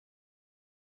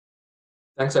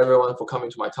Thanks everyone for coming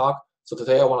to my talk. So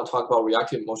today I want to talk about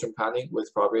reactive motion planning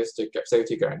with probabilistic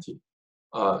safety guarantee.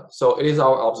 So it is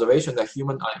our observation that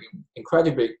humans are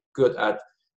incredibly good at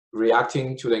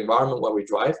reacting to the environment where we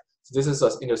drive. So this is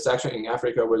an intersection in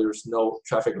Africa where there's no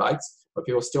traffic lights, but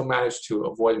people still manage to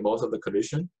avoid most of the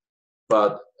collision.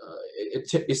 But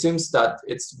it seems that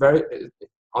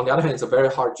on the other hand, it's a very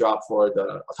hard job for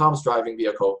the autonomous driving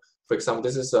vehicle. For example,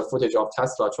 this is a footage of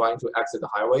Tesla trying to exit the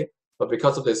highway. But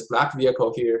because of this black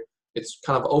vehicle here, it's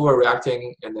kind of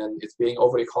overreacting, and then it's being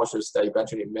overly cautious that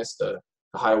eventually miss the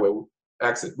highway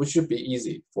exit, which should be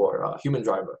easy for a human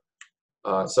driver.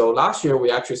 So last year, we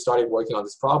actually started working on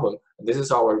this problem. And this is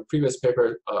our previous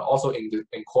paper, also in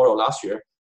CoRL last year,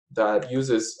 that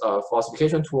uses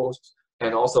falsification tools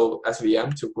and also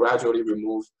SVM to gradually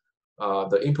remove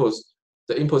the input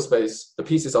space, the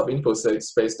pieces of input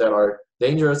space that are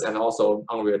dangerous and also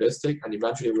unrealistic. And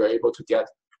eventually, we're able to get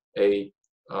a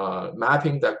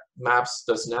mapping that maps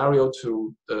the scenario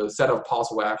to the set of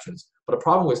possible actions. But the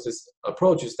problem with this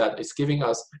approach is that it's giving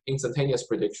us instantaneous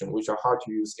prediction, which are hard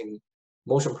to use in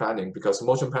motion planning because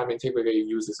motion planning typically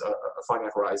uses a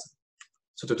finite horizon.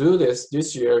 So to do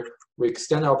this year, we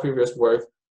extend our previous work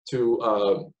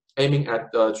to aiming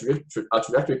at a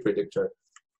trajectory predictor.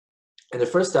 And the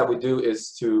first step we do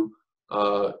is to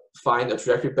find a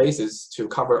trajectory basis to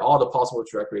cover all the possible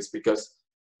trajectories, because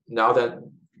now that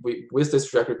with this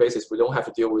trajectory basis, we don't have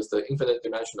to deal with the infinite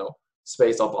dimensional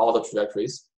space of all the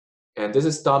trajectories. And this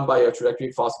is done by a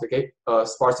trajectory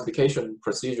sparsification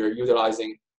procedure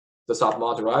utilizing the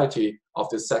submodularity of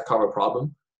this set cover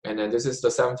problem. And then this is the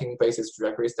 17 basis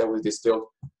trajectories that we distilled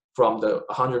from the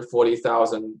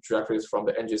 140,000 trajectories from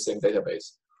the NGSIM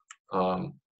database.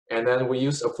 And then we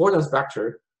use affordance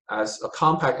vector as a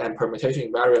compact and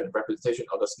permutation invariant representation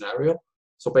of the scenario.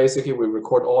 So basically, we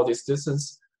record all these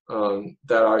distances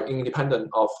that are independent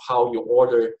of how you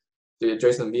order the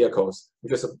adjacent vehicles,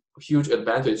 which is a huge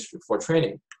advantage for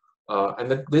training.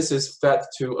 And then this is fed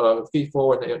to a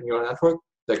feed-forward neural network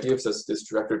that gives us this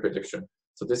trajectory prediction.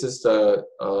 So this is the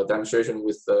demonstration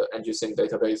with the NGSIM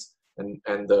database,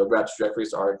 and the red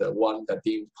trajectories are the one that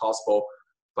deemed possible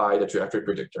by the trajectory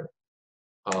predictor.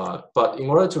 But in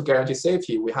order to guarantee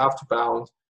safety, we have to bound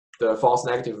the false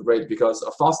negative rate, because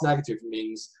a false negative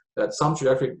means that some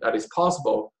trajectory that is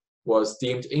possible was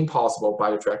deemed impossible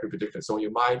by the trajectory predictor. So you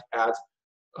might act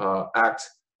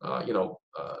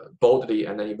boldly,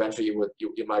 and then eventually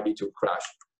it might lead to a crash.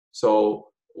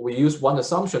 So we use one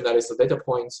assumption, that is the data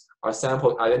points are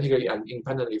sampled identically and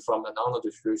independently from the nominal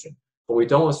distribution. But we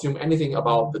don't assume anything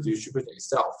about the distribution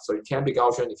itself. So it can be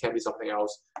Gaussian, it can be something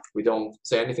else. We don't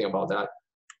say anything about that.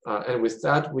 And with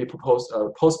that, we propose a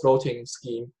post-bloating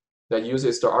scheme that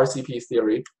uses the RCP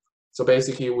theory. So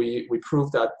basically, we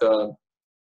prove that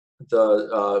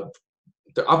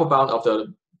the upper bound of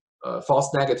the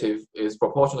false negative is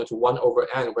proportional to 1 over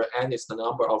n, where n is the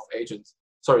number of agents.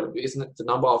 Sorry, isn't the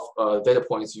number of data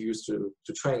points you use to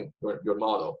train your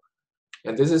model.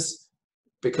 And this is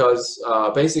because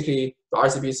basically the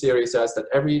RCP theory says that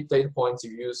every data point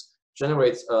you use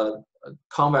generates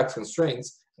convex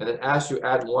constraints, and then as you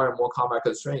add more and more convex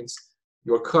constraints,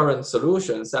 your current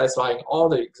solution satisfying all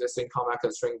the existing convex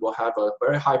constraints will have a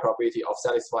very high probability of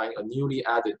satisfying a newly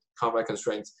added convex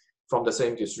constraints from the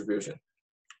same distribution.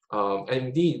 And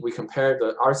indeed, we compare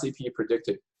the RCP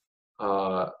predicted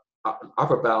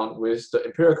upper bound with the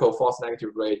empirical false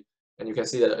negative rate, and you can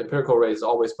see that the empirical rate is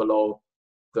always below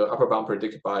the upper bound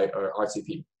predicted by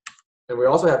RCP. And we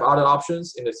also have other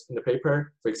options in the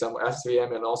paper, for example,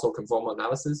 SVM and also conformal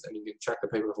analysis, and you can check the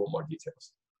paper for more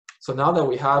details. So now that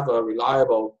we have a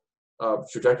reliable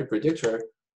trajectory predictor,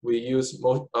 we use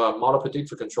model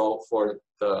predictive control for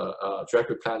the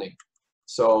trajectory planning.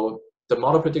 So the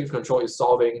model predictive control is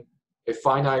solving a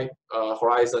finite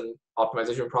horizon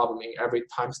optimization problem in every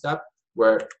time step,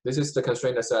 where this is the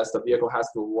constraint that says the vehicle has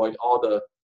to avoid all the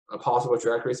possible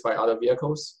trajectories by other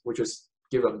vehicles, which is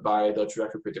given by the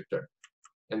trajectory predictor.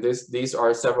 And these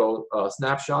are several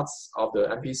snapshots of the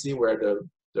MPC where the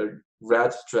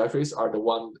red trajectories are the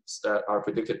ones that are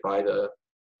predicted by the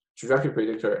trajectory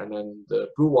predictor, and then the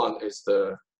blue one is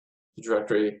the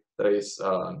trajectory that is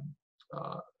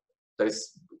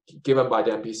given by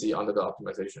the MPC under the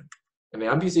optimization. And the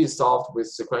MPC is solved with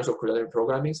sequential quadratic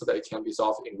programming so that it can be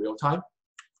solved in real time.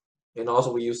 And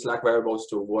also we use slack variables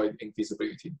to avoid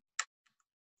infeasibility.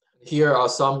 Here are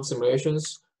some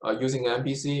simulations using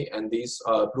MPC, and these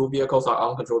blue vehicles are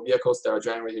uncontrolled vehicles that are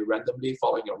generated randomly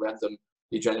following a randomly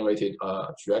generated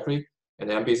trajectory, and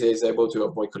the MPC is able to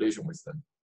avoid collision with them.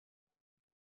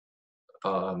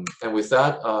 And with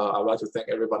that, I'd like to thank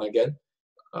everyone again,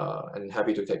 and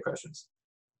happy to take questions.